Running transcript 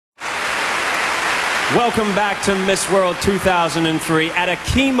Welcome back to Miss World 2003. At a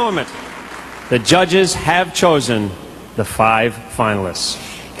key moment, the judges have chosen the 5 finalists.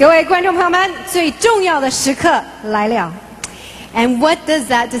 各位观众朋友们，最重要的时刻来了。And what does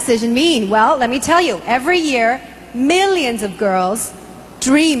that decision mean? Well, let me tell you. Every year, millions of girls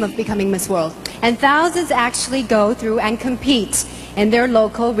dream of becoming Miss World. And thousands actually go through and compete in their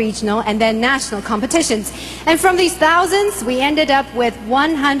local, regional, and then national competitions. And from these thousands, we ended up with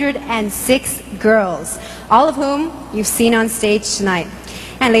 106 girls, all of whom you've seen on stage tonight.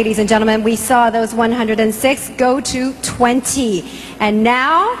 And ladies and gentlemen, we saw those 106 go to 20. And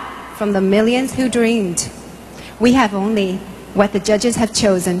now, from the millions who dreamed, we have only what the judges have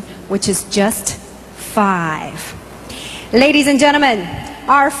chosen, which is just 5. Ladies and gentlemen,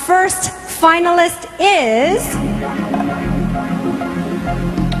 our first finalist is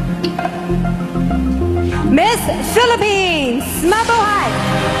Miss Philippines, Mabuhay!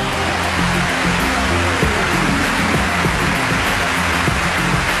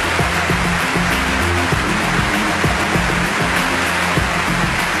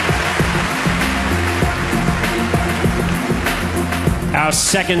 Our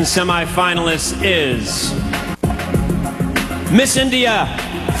second semi-finalist is Miss India.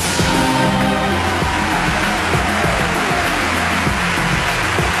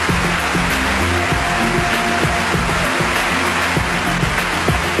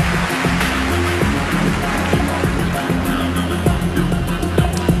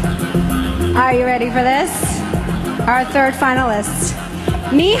 Are you ready for this? Our third finalist.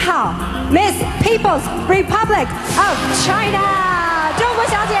 Ni hao, Miss People's Republic of China. 中国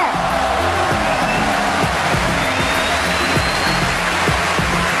小姐。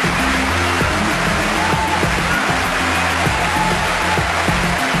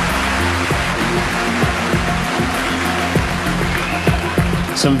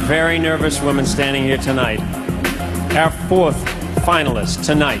Some very nervous women standing here tonight. Our fourth finalist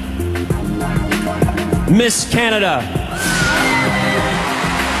tonight, Miss Canada.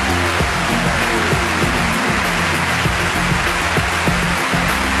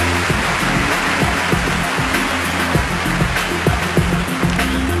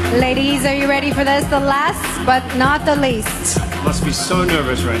 Ladies, are you ready for this? The last, but not the least. Must be so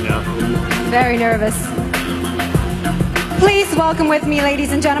nervous right now. Very nervous. Please welcome with me,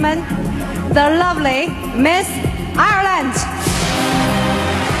 ladies and gentlemen, the lovely Miss Ireland.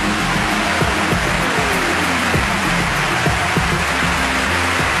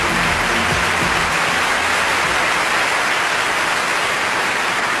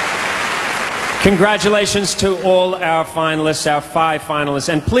 Congratulations to all our finalists, our 5 finalists,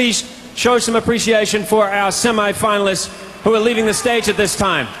 and please show some appreciation for our semi-finalists who are leaving the stage at this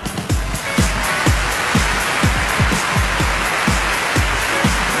time.